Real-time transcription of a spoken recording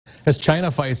As China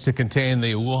fights to contain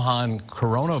the Wuhan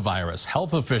coronavirus,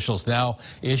 health officials now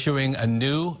issuing a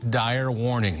new dire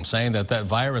warning, saying that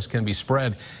virus can be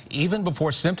spread even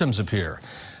before symptoms appear.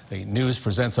 The news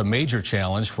presents a major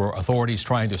challenge for authorities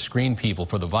trying to screen people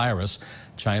for the virus.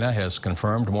 China has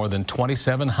confirmed more than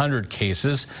 2,700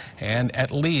 cases and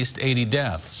at least 80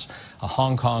 deaths. A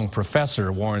Hong Kong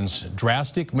professor warns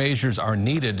drastic measures are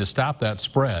needed to stop that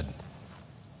spread.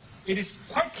 It is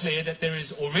quite clear that there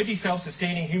is already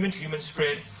self-sustaining human-to-human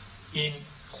spread in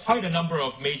quite a number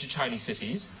of major Chinese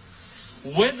cities.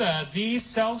 Whether these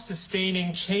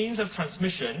self-sustaining chains of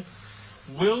transmission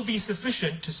will be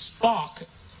sufficient to spark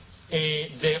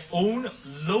their own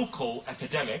local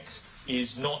epidemics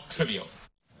is not trivial.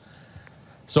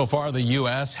 So far, the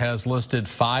U.S. has listed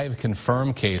 5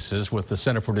 confirmed cases, with the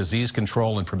Center for Disease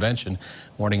Control and Prevention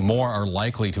warning more are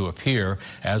likely to appear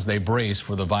as they brace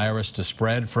for the virus to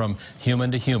spread from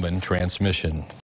human-to-human transmission.